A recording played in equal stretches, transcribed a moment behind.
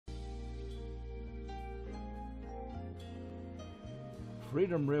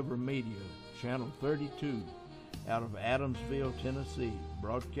Freedom River Media, Channel 32, out of Adamsville, Tennessee,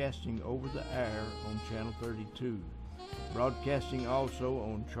 broadcasting over the air on Channel 32, broadcasting also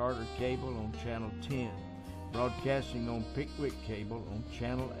on Charter Cable on Channel 10, broadcasting on Pickwick Cable on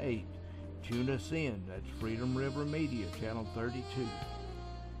Channel 8. Tune us in. That's Freedom River Media, Channel 32.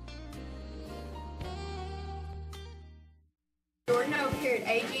 Jordan over here at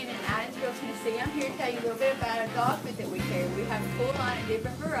HGM in Adamsville, Tennessee. I'm here to tell you a little bit about our dog food that we carry. We have a full line of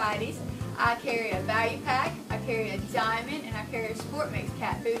different varieties. I carry a value pack, I carry a diamond, and I carry a sport mix,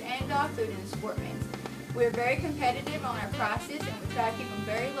 cat food and dog food in the sport mix. We're very competitive on our prices, and we try to keep them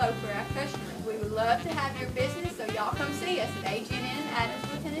very low for our customers. We would love to have your business, so y'all come see us at HGM in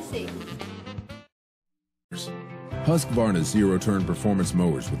Adamsville, Tennessee. Husqvarna's zero-turn performance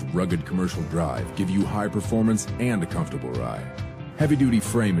mowers with rugged commercial drive give you high performance and a comfortable ride. Heavy-duty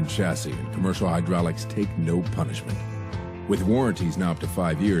frame and chassis and commercial hydraulics take no punishment. With warranties now up to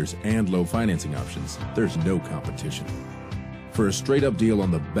 5 years and low financing options, there's no competition. For a straight-up deal on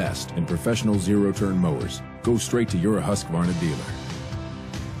the best in professional zero-turn mowers, go straight to your Husqvarna dealer.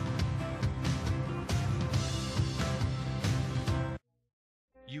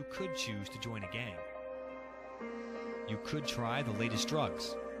 You could choose to join a gang. You could try the latest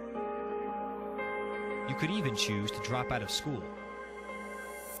drugs. You could even choose to drop out of school.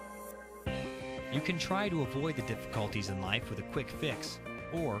 You can try to avoid the difficulties in life with a quick fix,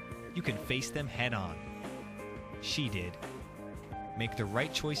 or you can face them head on. She did. Make the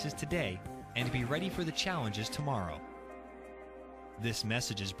right choices today and be ready for the challenges tomorrow. This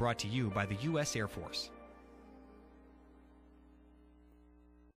message is brought to you by the U.S. Air Force.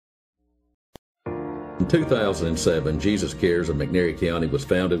 In 2007, Jesus Cares of McNairy County was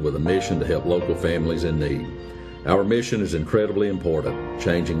founded with a mission to help local families in need. Our mission is incredibly important,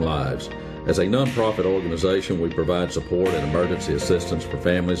 changing lives. As a nonprofit organization, we provide support and emergency assistance for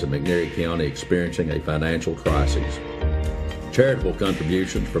families in McNairy County experiencing a financial crisis. Charitable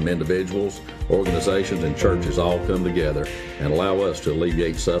contributions from individuals, organizations, and churches all come together and allow us to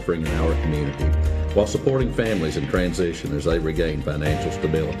alleviate suffering in our community while supporting families in transition as they regain financial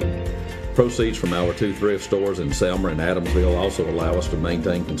stability. Proceeds from our 2 thrift stores in Selmer and Adamsville also allow us to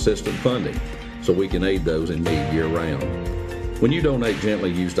maintain consistent funding so we can aid those in need year-round. When you donate gently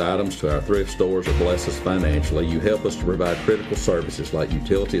used items to our thrift stores or bless us financially, you help us to provide critical services like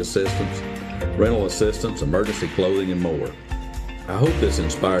utility assistance, rental assistance, emergency clothing, and more. I hope this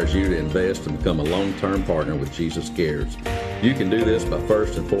inspires you to invest and become a long-term partner with Jesus Cares. You can do this by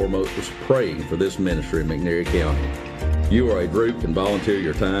first and foremost praying for this ministry in McNairy County. You or a group can volunteer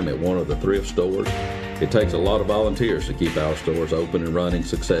your time at one of the thrift stores. It takes a lot of volunteers to keep our stores open and running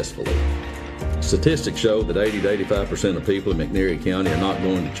successfully. Statistics show that 80 to 85% of people in McNairy County are not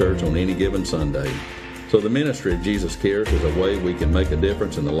going to church on any given Sunday. So the ministry of Jesus Cares is a way we can make a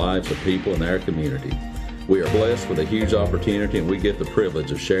difference in the lives of people in our community. We are blessed with a huge opportunity, and we get the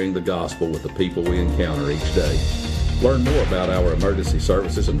privilege of sharing the gospel with the people we encounter each day. Learn more about our emergency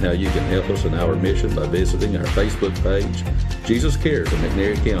services and how you can help us in our mission by visiting our Facebook page, Jesus Cares of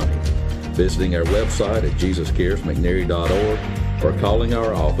McNairy County, visiting our website at jesuscaresmcnairy.org, or calling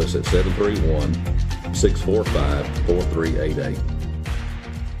our office at 731-645-4388.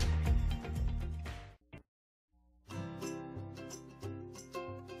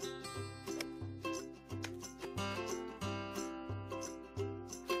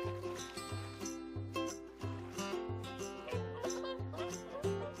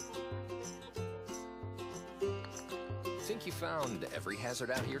 Think you found every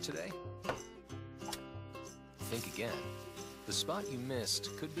hazard out here today? Think again. The spot you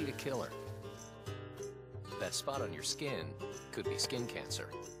missed could be a killer. That spot on your skin could be skin cancer.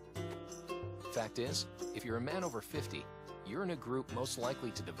 Fact is, if you're a man over 50, you're in a group most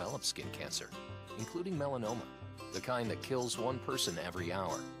likely to develop skin cancer, including melanoma, the kind that kills one person every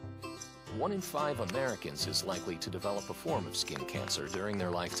hour. 1 in 5 Americans is likely to develop a form of skin cancer during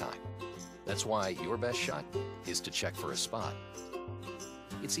their lifetime. That's why your best shot is to check for a spot.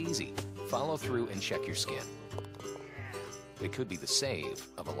 It's easy. Follow through and check your skin. It could be the save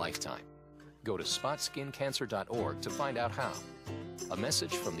of a lifetime. Go to spotskincancer.org to find out how. A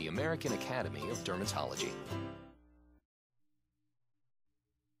message from the American Academy of Dermatology.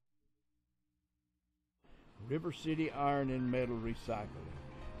 River City Iron and Metal Recycling.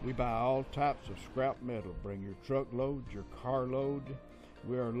 We buy all types of scrap metal. Bring your truckload, your carload.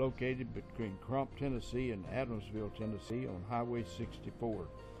 We are located between Crump, Tennessee and Adamsville, Tennessee on Highway 64.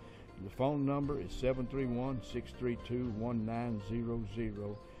 The phone number is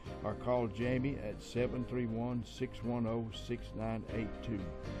 731-632-1900 or call Jamie at 731-610-6982.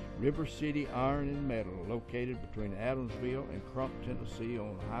 River City Iron and Metal, located between Adamsville and Crump, Tennessee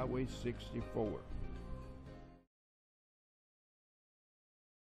on Highway 64.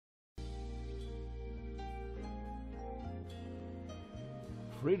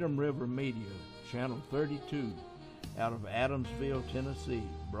 Freedom River Media, Channel 32, out of Adamsville, Tennessee,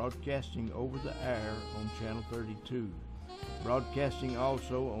 broadcasting over the air on Channel 32. Broadcasting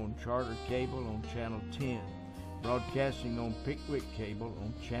also on Charter Cable on Channel 10. Broadcasting on Pickwick Cable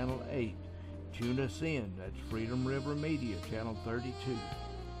on Channel 8. Tune us in. That's Freedom River Media, Channel 32.